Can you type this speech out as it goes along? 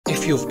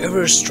If you've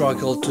ever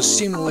struggled to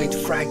simulate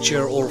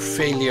fracture or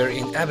failure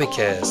in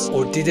Abaqus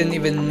or didn't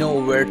even know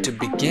where to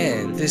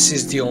begin, this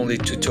is the only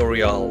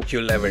tutorial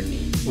you'll ever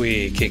need.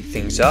 We kick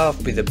things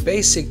off with a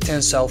basic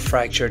tensile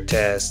fracture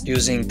test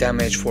using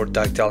damage for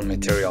ductile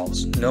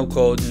materials. No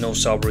code, no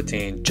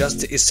subroutine,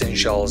 just the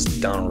essentials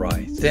done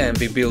right. Then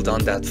we build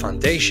on that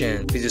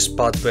foundation with a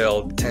spot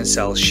weld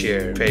tensile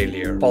shear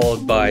failure,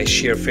 followed by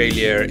shear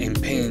failure in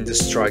pinned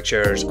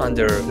structures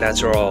under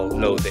lateral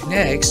loading.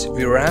 Next,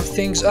 we ramp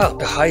things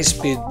up, a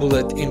high-speed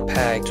bullet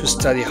impact to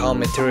study how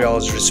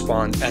materials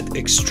respond at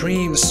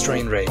extreme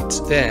strain rates.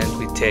 Then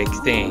we take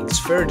things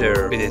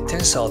further with a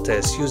tensile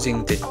test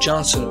using the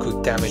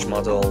Johnson-Cook damage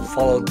model,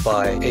 followed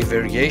by a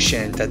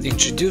variation that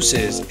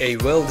introduces a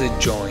welded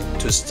joint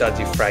to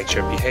study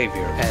fracture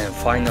behavior. And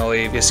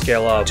finally, we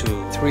scale up to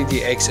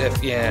 3D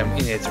XFEM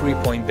in a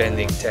 3-point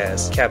bending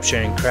test,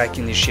 capturing crack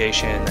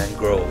initiation and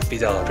growth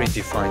without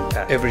predefined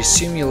path. Every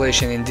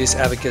simulation in this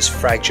Abaqus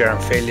fracture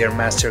and failure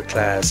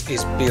masterclass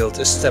is built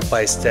step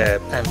by step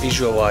and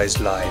visualized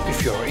live.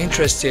 If you are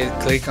interested,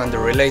 click on the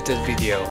related video.